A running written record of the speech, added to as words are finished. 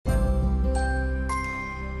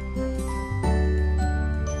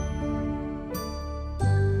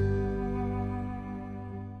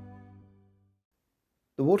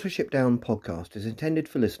The Watership Down podcast is intended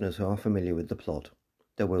for listeners who are familiar with the plot.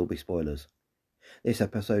 There will be spoilers. This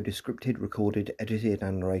episode is scripted, recorded, edited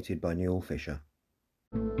and narrated by Newell Fisher.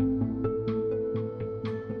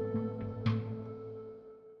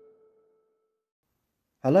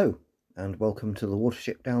 Hello, and welcome to the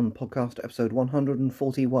Watership Down podcast episode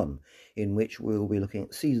 141, in which we will be looking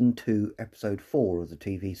at Season 2, Episode 4 of the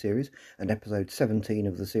TV series and Episode 17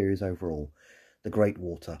 of the series overall, The Great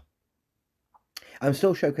Water. I'm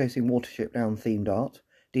still showcasing Watership Down themed art,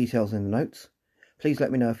 details in the notes. Please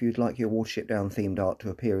let me know if you'd like your Watership Down themed art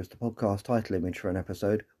to appear as the podcast title image for an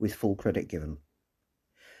episode, with full credit given.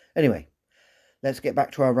 Anyway, let's get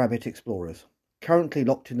back to our rabbit explorers, currently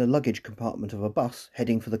locked in the luggage compartment of a bus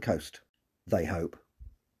heading for the coast. They hope.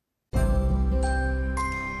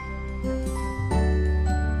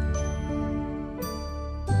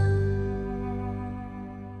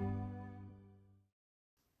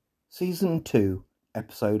 Season 2,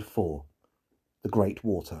 Episode 4, The Great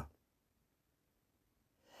Water.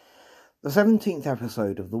 The 17th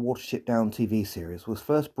episode of the Watership Down TV series was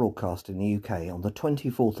first broadcast in the UK on the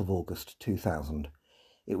 24th of August 2000.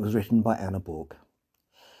 It was written by Anna Borg.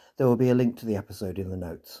 There will be a link to the episode in the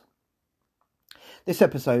notes. This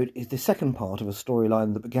episode is the second part of a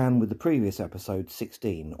storyline that began with the previous episode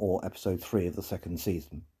 16, or episode 3 of the second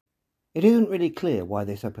season. It isn't really clear why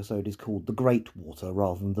this episode is called The Great Water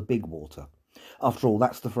rather than The Big Water. After all,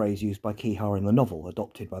 that's the phrase used by Kihar in the novel,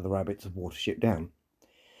 adopted by the rabbits of Watership Down.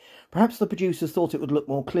 Perhaps the producers thought it would look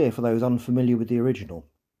more clear for those unfamiliar with the original.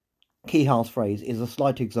 Kihar's phrase is a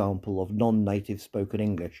slight example of non-native spoken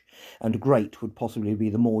English, and great would possibly be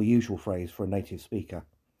the more usual phrase for a native speaker.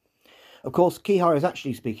 Of course, Kihar is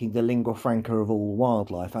actually speaking the lingua franca of all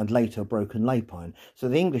wildlife and later broken lapine, so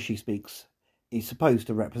the English he speaks is supposed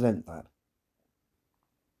to represent that.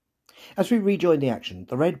 As we rejoin the action,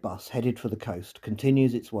 the red bus headed for the coast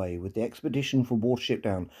continues its way with the expedition from Watership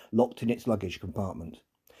Down locked in its luggage compartment.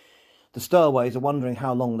 The stowaways are wondering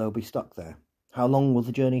how long they'll be stuck there. How long will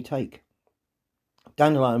the journey take?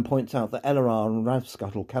 Dandelion points out that Ellerar and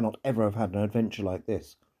Ravscuttle cannot ever have had an adventure like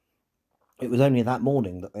this. It was only that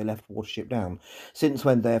morning that they left Watership Down, since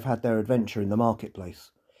when they have had their adventure in the marketplace.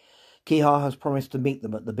 Kihar has promised to meet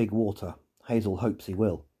them at the Big Water. Hazel hopes he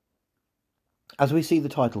will. As we see the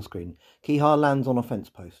title screen, Kihar lands on a fence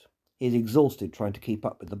post. He is exhausted trying to keep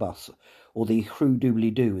up with the bus, or the chrou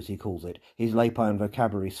doobly-doo as he calls it, his lapine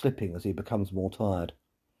vocabulary slipping as he becomes more tired.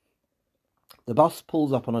 The bus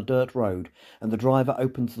pulls up on a dirt road, and the driver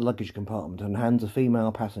opens the luggage compartment and hands a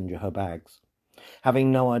female passenger her bags. Having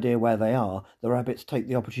no idea where they are, the rabbits take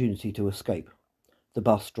the opportunity to escape. The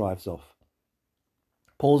bus drives off.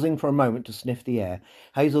 Pausing for a moment to sniff the air,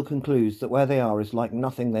 Hazel concludes that where they are is like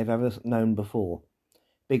nothing they've ever known before.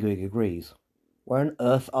 Bigwig agrees. Where on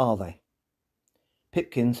earth are they?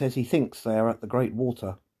 Pipkin says he thinks they are at the Great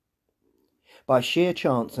Water. By sheer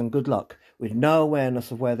chance and good luck, with no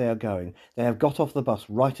awareness of where they are going, they have got off the bus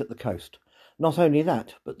right at the coast. Not only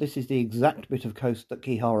that, but this is the exact bit of coast that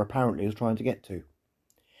Kihar apparently is trying to get to.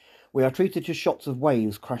 We are treated to shots of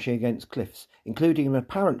waves crashing against cliffs, including an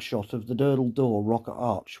apparent shot of the Durdle Door rock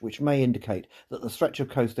arch, which may indicate that the stretch of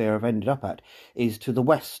coast they have ended up at is to the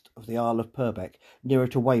west of the Isle of Purbeck, nearer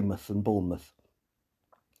to Weymouth than Bournemouth.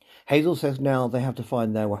 Hazel says now they have to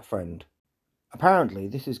find their friend. Apparently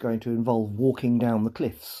this is going to involve walking down the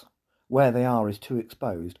cliffs. Where they are is too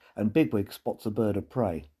exposed, and Bigwig spots a bird of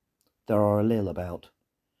prey. There are a lil about.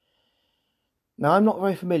 Now, I'm not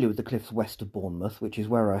very familiar with the cliffs west of Bournemouth, which is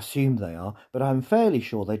where I assume they are, but I'm fairly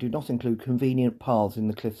sure they do not include convenient paths in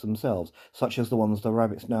the cliffs themselves, such as the ones the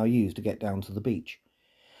rabbits now use to get down to the beach.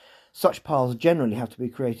 Such paths generally have to be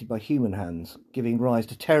created by human hands, giving rise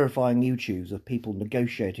to terrifying YouTubes of people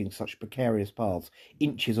negotiating such precarious paths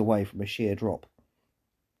inches away from a sheer drop.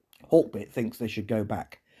 Hawkbit thinks they should go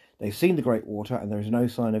back. They've seen the Great Water and there is no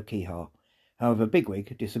sign of Kihar. However,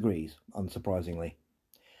 Bigwig disagrees, unsurprisingly.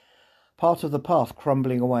 Part of the path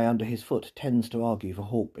crumbling away under his foot tends to argue for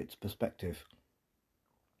Hawkbit's perspective.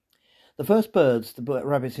 The first birds the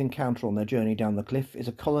rabbits encounter on their journey down the cliff is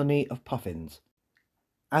a colony of puffins.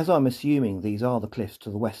 As I'm assuming these are the cliffs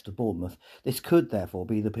to the west of Bournemouth, this could therefore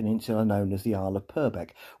be the peninsula known as the Isle of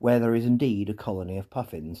Purbeck, where there is indeed a colony of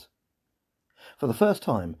puffins. For the first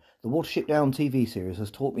time, the Watership Down TV series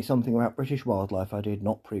has taught me something about British wildlife I did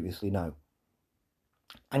not previously know.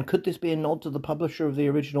 And could this be a nod to the publisher of the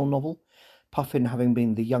original novel, Puffin having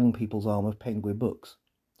been the young people's arm of Penguin Books?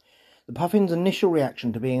 The puffins' initial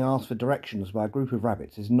reaction to being asked for directions by a group of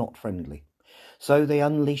rabbits is not friendly, so they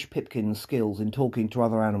unleash Pipkin's skills in talking to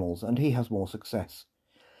other animals, and he has more success.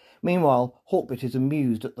 Meanwhile, Hawkbit is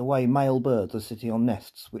amused at the way male birds are sitting on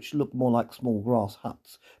nests, which look more like small grass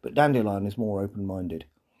huts, but Dandelion is more open-minded.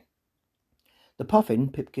 The puffin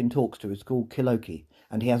Pipkin talks to is called Kiloki,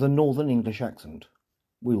 and he has a northern English accent.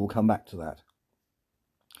 We will come back to that.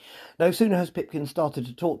 No sooner has Pipkin started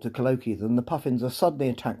to talk to Kiloki than the puffins are suddenly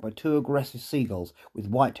attacked by two aggressive seagulls with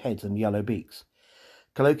white heads and yellow beaks.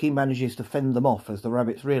 Kiloki manages to fend them off as the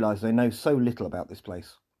rabbits realise they know so little about this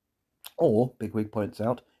place. Or, Bigwig points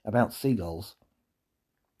out, about seagulls.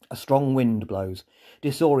 A strong wind blows,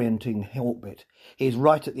 disorienting Hawkbit. He is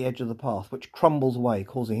right at the edge of the path, which crumbles away,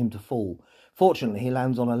 causing him to fall. Fortunately, he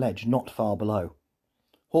lands on a ledge not far below.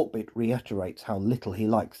 Hawkbit reiterates how little he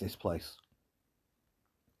likes this place.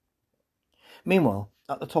 Meanwhile,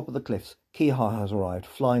 at the top of the cliffs, Keehaw has arrived,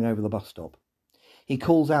 flying over the bus stop. He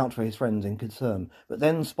calls out for his friends in concern, but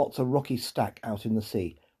then spots a rocky stack out in the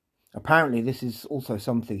sea. Apparently this is also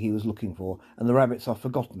something he was looking for, and the rabbits are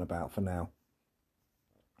forgotten about for now.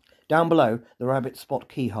 Down below, the rabbits spot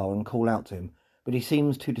Keehaw and call out to him, but he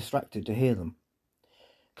seems too distracted to hear them.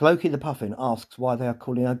 Kiloki the puffin asks why they are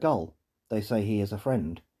calling a gull. They say he is a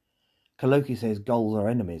friend. Kiloki says gulls are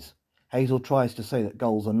enemies. Hazel tries to say that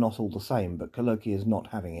gulls are not all the same, but Kiloki is not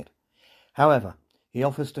having it. However, he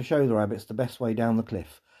offers to show the rabbits the best way down the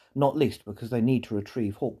cliff, not least because they need to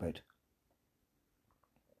retrieve Hawkbit.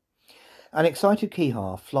 An excited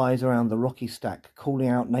Keehaw flies around the rocky stack, calling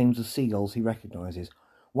out names of seagulls he recognises.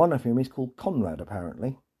 One of whom is called Conrad,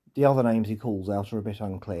 apparently. The other names he calls out are a bit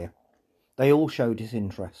unclear. They all show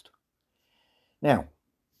disinterest. Now,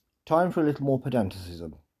 time for a little more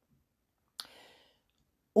pedanticism.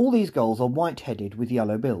 All these gulls are white-headed with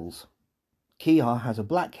yellow bills. Keehaw has a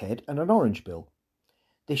black head and an orange bill.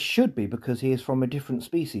 This should be because he is from a different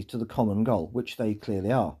species to the common gull, which they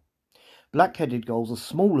clearly are. Black-headed gulls are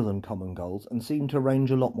smaller than common gulls and seem to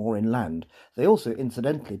range a lot more inland. They also,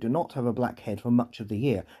 incidentally, do not have a black head for much of the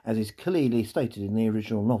year, as is clearly stated in the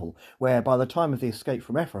original novel, where by the time of the escape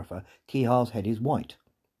from Ephrafa, Keehaw's head is white.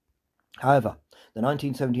 However, the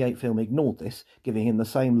 1978 film ignored this, giving him the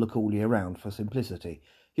same look all year round for simplicity.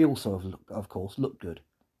 He also, of course, looked good.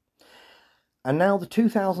 And now the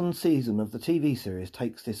 2000 season of the TV series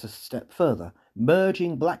takes this a step further,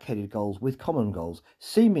 merging black-headed gulls with common gulls,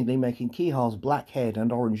 seemingly making Keehaw's black head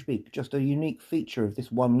and orange beak just a unique feature of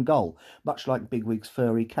this one gull, much like Bigwig's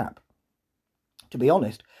furry cap. To be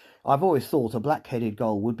honest, I've always thought a black-headed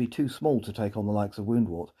gull would be too small to take on the likes of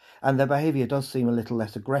Woundwort, and their behaviour does seem a little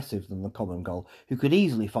less aggressive than the common gull, who could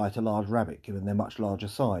easily fight a large rabbit given their much larger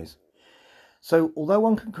size. So, although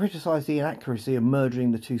one can criticise the inaccuracy of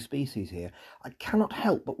merging the two species here, I cannot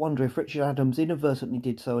help but wonder if Richard Adams inadvertently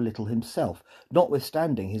did so a little himself,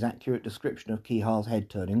 notwithstanding his accurate description of Keehaw's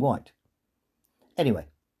head turning white. Anyway,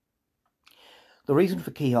 the reason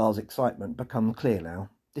for Keehaw's excitement becomes clear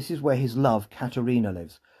now. This is where his love, Katerina,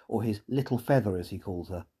 lives, or his little feather as he calls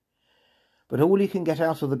her. But all he can get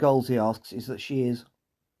out of the gulls he asks is that she is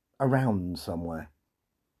around somewhere.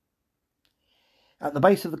 At the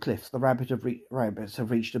base of the cliffs, the rabbits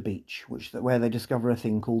have reached a beach, where they discover a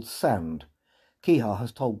thing called sand. Keehaw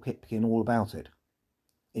has told Pipkin all about it.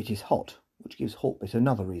 It is hot, which gives Hawkbit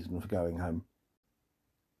another reason for going home.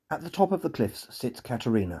 At the top of the cliffs sits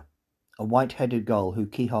Katerina, a white-headed gull who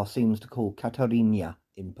Keehaw seems to call Katarina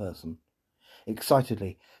in person.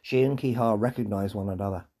 Excitedly, she and Keehaw recognise one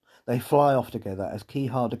another. They fly off together as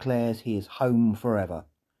Keehaw declares he is home forever.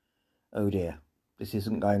 Oh dear, this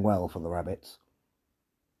isn't going well for the rabbits.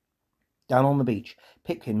 Down on the beach,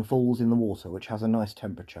 Pipkin falls in the water, which has a nice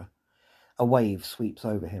temperature. A wave sweeps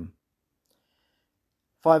over him.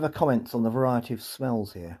 Fiver comments on the variety of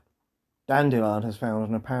smells here. Dandelion has found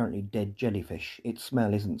an apparently dead jellyfish. Its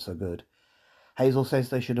smell isn't so good. Hazel says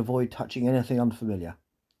they should avoid touching anything unfamiliar.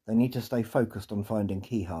 They need to stay focused on finding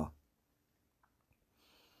Keehaw.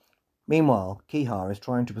 Meanwhile, Keehaw is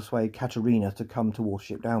trying to persuade Katerina to come to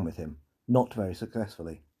Watership Down with him, not very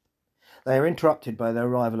successfully. They are interrupted by the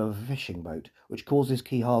arrival of a fishing boat, which causes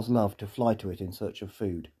Keehaw's love to fly to it in search of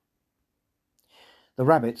food. The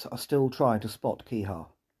rabbits are still trying to spot Keehaw.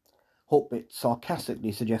 Hawkbit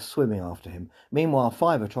sarcastically suggests swimming after him. Meanwhile,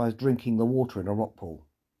 Fiver tries drinking the water in a rock pool.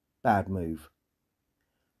 Bad move.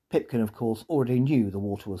 Pipkin, of course, already knew the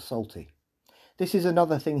water was salty. This is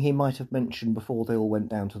another thing he might have mentioned before they all went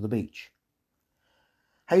down to the beach.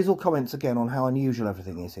 Hazel comments again on how unusual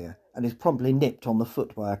everything is here, and is promptly nipped on the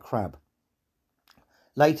foot by a crab.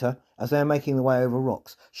 Later, as they are making their way over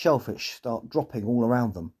rocks, shellfish start dropping all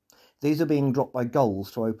around them. These are being dropped by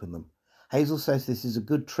gulls to open them. Hazel says this is a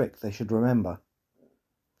good trick they should remember.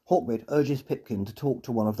 Hawkbit urges Pipkin to talk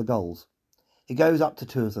to one of the gulls. He goes up to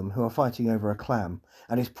two of them who are fighting over a clam,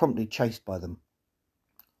 and is promptly chased by them.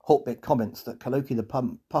 Hawkbit comments that Kaloki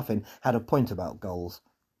the puffin had a point about gulls.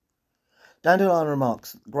 Dandelion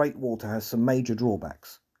remarks that the Great Water has some major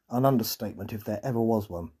drawbacks, an understatement if there ever was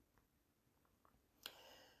one.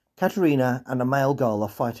 Katerina and a male gull are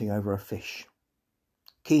fighting over a fish.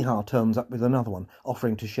 Kihar turns up with another one,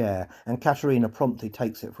 offering to share, and Katerina promptly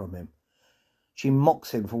takes it from him. She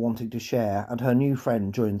mocks him for wanting to share, and her new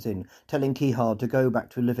friend joins in, telling Kihar to go back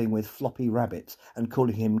to living with floppy rabbits and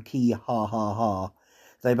calling him Ki ha ha ha.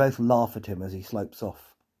 They both laugh at him as he slopes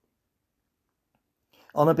off.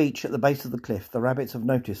 On a beach at the base of the cliff, the rabbits have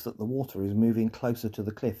noticed that the water is moving closer to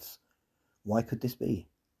the cliffs. Why could this be?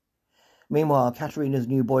 Meanwhile, Katerina's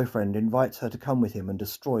new boyfriend invites her to come with him and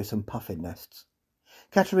destroy some puffin nests.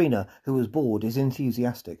 Katerina, who was bored, is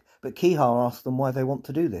enthusiastic, but Kihar asks them why they want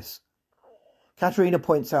to do this. Katerina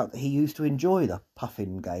points out that he used to enjoy the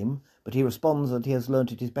puffin game, but he responds that he has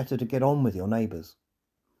learnt it is better to get on with your neighbours.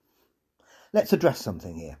 Let's address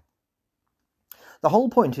something here. The whole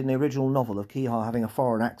point in the original novel of Kihar having a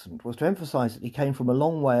foreign accent was to emphasise that he came from a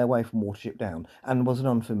long way away from Watership Down and was an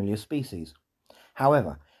unfamiliar species.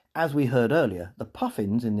 However, as we heard earlier, the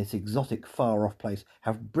puffins in this exotic far-off place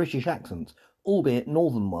have British accents, albeit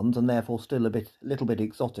northern ones, and therefore still a little bit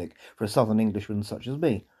exotic for a southern Englishman such as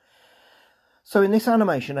me. So in this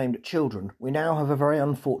animation aimed at children, we now have a very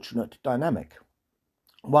unfortunate dynamic.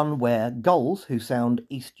 One where gulls, who sound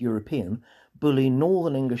East European, bully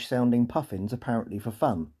northern English-sounding puffins apparently for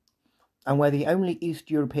fun, and where the only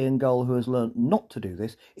East European gull who has learnt not to do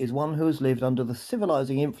this is one who has lived under the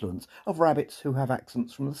civilising influence of rabbits who have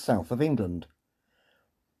accents from the south of England.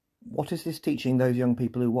 What is this teaching those young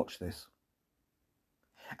people who watch this?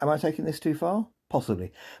 Am I taking this too far?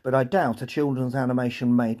 Possibly, but I doubt a children's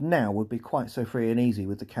animation made now would be quite so free and easy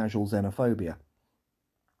with the casual xenophobia.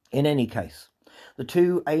 In any case, the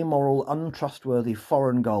two amoral, untrustworthy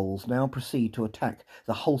foreign gulls now proceed to attack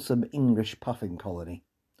the wholesome English puffin colony.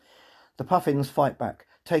 The puffins fight back,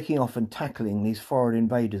 taking off and tackling these foreign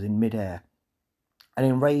invaders in mid-air. An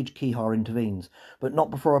enraged Kihar intervenes, but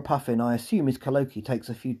not before a puffin, I assume is Kaloki, takes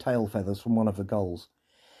a few tail feathers from one of the gulls.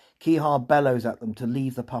 Kihar bellows at them to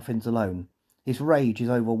leave the puffins alone. His rage is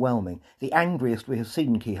overwhelming, the angriest we have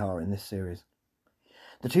seen Kihar in this series.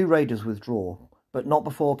 The two raiders withdraw, but not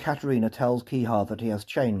before Katerina tells Kihar that he has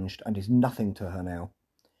changed and is nothing to her now.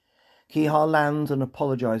 Kihar lands and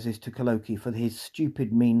apologises to Kaloki for his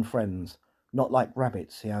stupid, mean friends, not like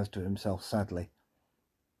rabbits, he has to himself sadly.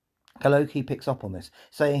 Kaloki picks up on this,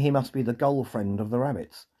 saying he must be the gull friend of the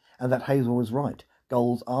rabbits, and that Hazel was right,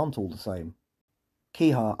 gulls aren't all the same.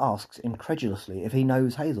 Kihar asks incredulously if he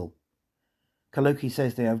knows Hazel. Kaloki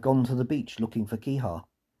says they have gone to the beach looking for Kihar.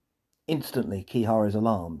 Instantly, Kihar is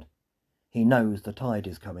alarmed. He knows the tide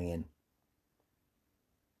is coming in.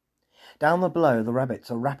 Down below, the rabbits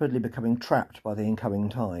are rapidly becoming trapped by the incoming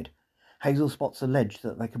tide. Hazel spots a ledge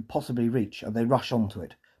that they can possibly reach, and they rush onto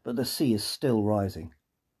it, but the sea is still rising.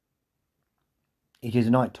 It is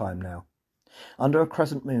night time now. Under a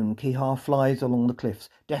crescent moon, Kihar flies along the cliffs,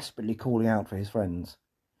 desperately calling out for his friends.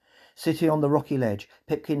 Sitting on the rocky ledge,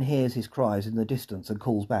 Pipkin hears his cries in the distance and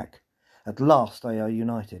calls back. At last they are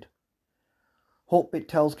united. Hawkbit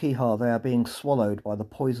tells Kihar they are being swallowed by the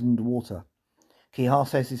poisoned water. Kihar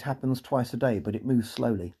says this happens twice a day, but it moves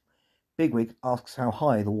slowly. Bigwig asks how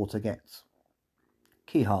high the water gets.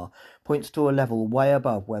 Kihar points to a level way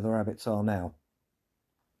above where the rabbits are now.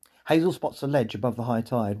 Hazel spots a ledge above the high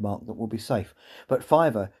tide mark that will be safe, but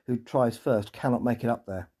Fiver, who tries first, cannot make it up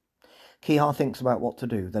there. Kihar thinks about what to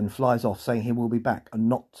do, then flies off, saying he will be back and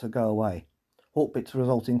not to go away. Hawkbit's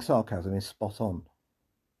resulting sarcasm is spot on.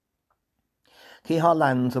 Kihar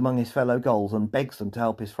lands among his fellow gulls and begs them to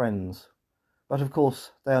help his friends. But of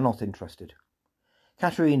course, they are not interested.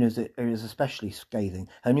 Katerina is especially scathing,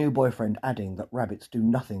 her new boyfriend adding that rabbits do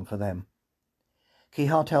nothing for them.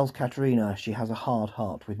 Kihar tells Katerina she has a hard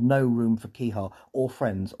heart with no room for Kihar or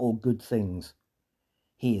friends or good things.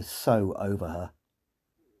 He is so over her.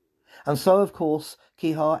 And so, of course,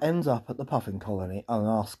 Kihar ends up at the puffin colony and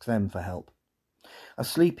asks them for help. A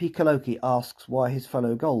sleepy Kaloki asks why his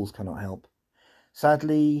fellow gulls cannot help.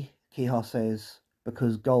 Sadly, Kihar says,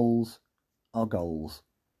 because gulls are gulls.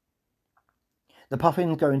 The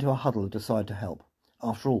puffins go into a huddle and decide to help.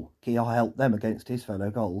 After all, Kihar helped them against his fellow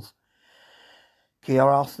gulls.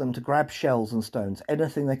 Kihar asks them to grab shells and stones,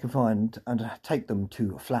 anything they can find, and take them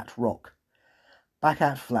to Flat Rock. Back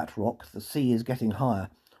at Flat Rock, the sea is getting higher.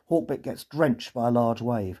 Hawkbit gets drenched by a large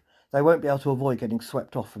wave. They won't be able to avoid getting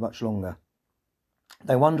swept off for much longer.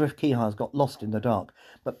 They wonder if Kihar's got lost in the dark,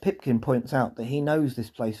 but Pipkin points out that he knows this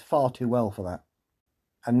place far too well for that.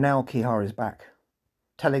 And now Kihar is back,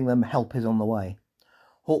 telling them help is on the way.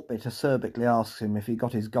 Hawkbit acerbically asks him if he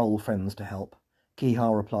got his goal friends to help.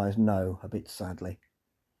 Keehaw replies no, a bit sadly.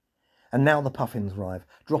 And now the puffins arrive,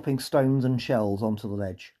 dropping stones and shells onto the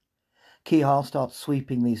ledge. Keehaw starts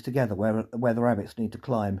sweeping these together where the rabbits need to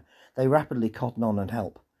climb. They rapidly cotton on and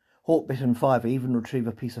help. Hawkbit and Fiver even retrieve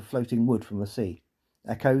a piece of floating wood from the sea.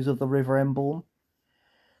 Echoes of the River Emborn?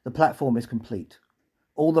 The platform is complete.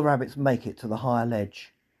 All the rabbits make it to the higher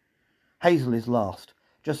ledge. Hazel is last.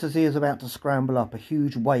 Just as he is about to scramble up, a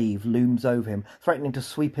huge wave looms over him, threatening to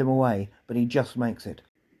sweep him away, but he just makes it.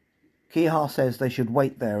 Keehaw says they should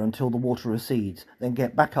wait there until the water recedes, then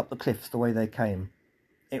get back up the cliffs the way they came.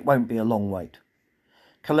 It won't be a long wait.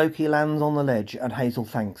 Kaloki lands on the ledge and Hazel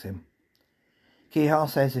thanks him. Keehaw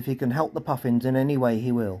says if he can help the puffins in any way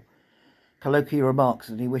he will. Kaloki remarks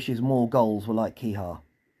that he wishes more gulls were like Keehaw.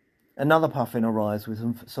 Another puffin arrives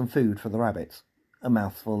with some food for the rabbits, a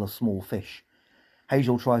mouthful of small fish.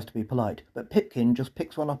 Hazel tries to be polite, but Pipkin just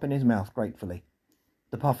picks one up in his mouth gratefully.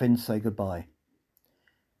 The puffins say goodbye.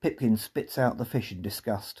 Pipkin spits out the fish in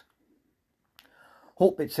disgust.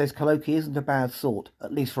 Hawkbit says Kaloki isn't a bad sort,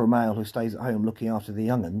 at least for a male who stays at home looking after the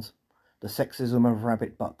young'uns. The sexism of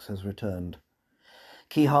rabbit bucks has returned.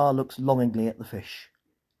 Keehaw looks longingly at the fish.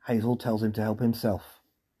 Hazel tells him to help himself.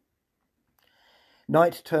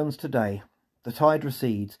 Night turns to day. The tide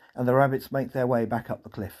recedes, and the rabbits make their way back up the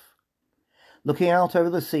cliff. Looking out over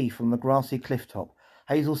the sea from the grassy cliff top,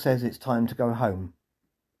 Hazel says it's time to go home.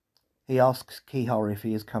 He asks Keehaw if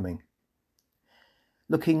he is coming.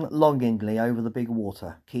 Looking longingly over the big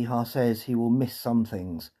water, Keehaw says he will miss some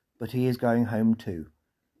things, but he is going home too,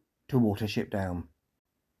 to Watership Down.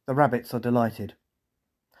 The rabbits are delighted.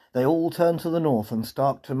 They all turn to the north and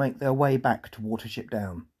start to make their way back to Watership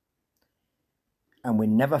Down. And we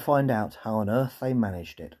never find out how on earth they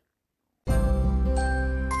managed it.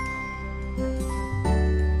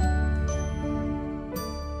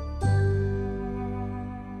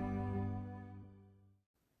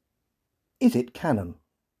 Is it canon?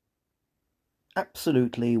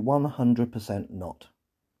 Absolutely 100% not.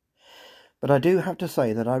 But I do have to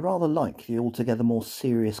say that I rather like the altogether more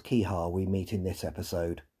serious Keehaw we meet in this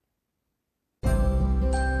episode.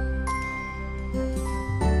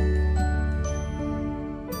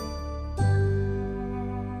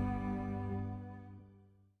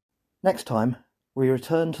 Next time, we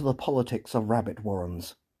return to the politics of rabbit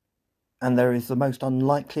warrens, and there is the most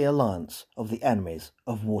unlikely alliance of the enemies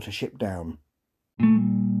of Watership Down.